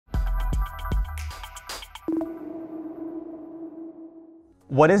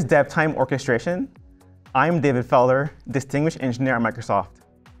What is dev time orchestration? I'm David Fowler, Distinguished Engineer at Microsoft.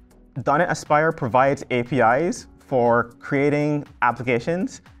 dotnet Aspire provides APIs for creating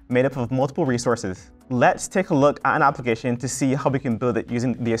applications made up of multiple resources. Let's take a look at an application to see how we can build it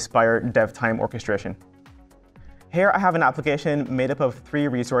using the Aspire dev time orchestration. Here I have an application made up of 3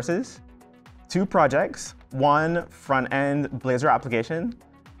 resources, 2 projects, 1 front-end Blazor application,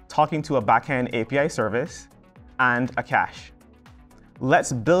 talking to a back-end API service, and a cache.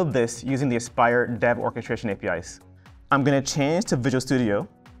 Let's build this using the Aspire Dev Orchestration APIs. I'm going to change to Visual Studio,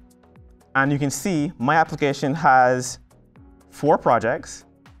 and you can see my application has 4 projects,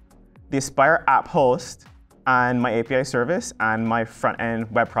 the Aspire app host, and my API service, and my front-end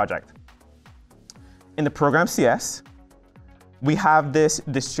web project. In the program CS, we have this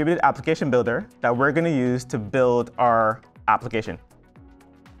distributed application builder that we're going to use to build our application.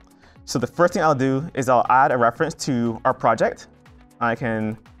 So the first thing I'll do is I'll add a reference to our project. I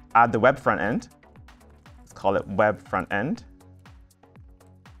can add the web front end. Let's call it web front end.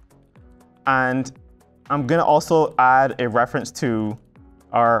 And I'm going to also add a reference to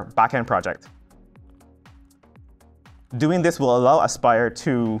our backend project. Doing this will allow Aspire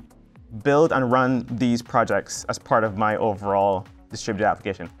to build and run these projects as part of my overall distributed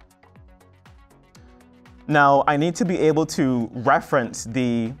application. Now, I need to be able to reference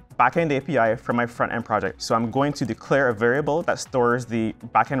the backend API from my front-end project. So I'm going to declare a variable that stores the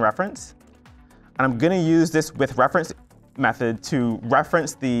backend reference. And I'm going to use this with reference method to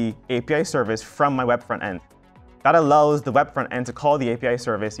reference the API service from my web front end. That allows the web front end to call the API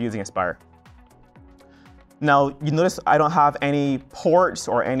service using Aspire. Now, you notice I don't have any ports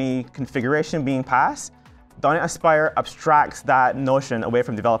or any configuration being passed. dotnet Aspire abstracts that notion away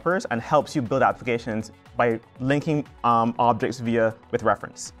from developers and helps you build applications by linking objects with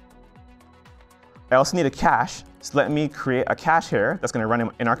reference. I also need a cache, so let me create a cache here that's going to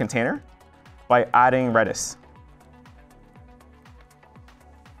run in our container by adding Redis.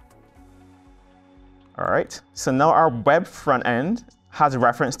 All right, so now our web front end has a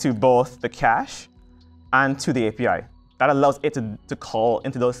reference to both the cache and to the API. That allows it to call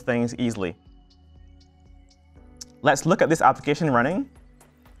into those things easily. Let's look at this application running.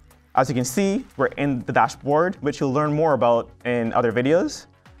 As you can see, we're in the dashboard, which you'll learn more about in other videos.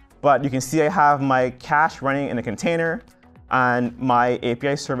 But you can see I have my cache running in a container and my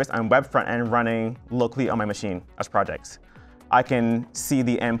API service and web front end running locally on my machine as projects. I can see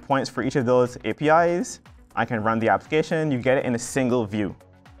the endpoints for each of those APIs. I can run the application. You get it in a single view.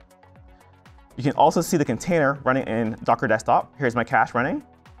 You can also see the container running in Docker Desktop. Here's my cache running.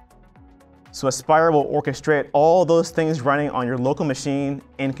 So Aspire will orchestrate all those things running on your local machine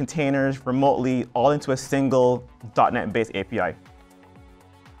in containers remotely, all into a single .NET-based API.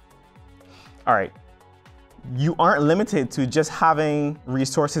 All right, you aren't limited to just having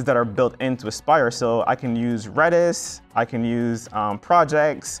resources that are built into Aspire. So I can use Redis, I can use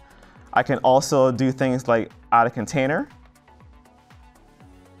projects. I can also do things like add a container.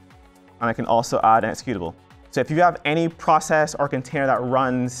 And I can also add an executable. So if you have any process or container that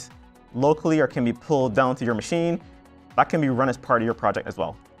runs locally or can be pulled down to your machine, that can be run as part of your project as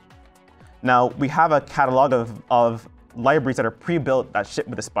well. Now, we have a catalog of libraries that are pre-built that ship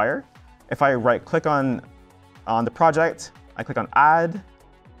with Aspire. If I right-click on the project, I click on Add,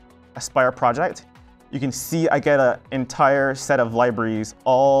 Aspire Project, you can see I get an entire set of libraries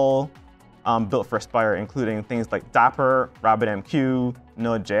all built for Aspire, including things like Dapper, RabbitMQ,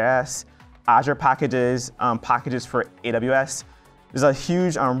 Node.js, Azure packages, packages for AWS. There's a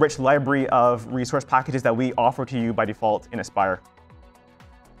huge, rich library of resource packages that we offer to you by default in Aspire.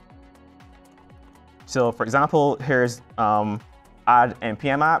 So for example, here's add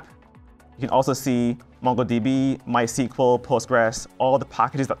npm app. You can also see MongoDB, MySQL, Postgres, all the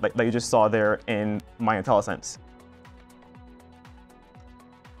packages that you just saw there in my IntelliSense.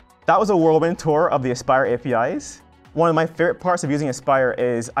 That was a whirlwind tour of the Aspire APIs. One of my favorite parts of using Aspire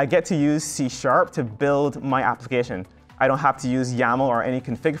is I get to use C# to build my application. I don't have to use YAML or any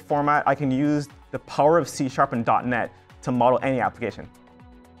config format. I can use the power of C# and .NET to model any application.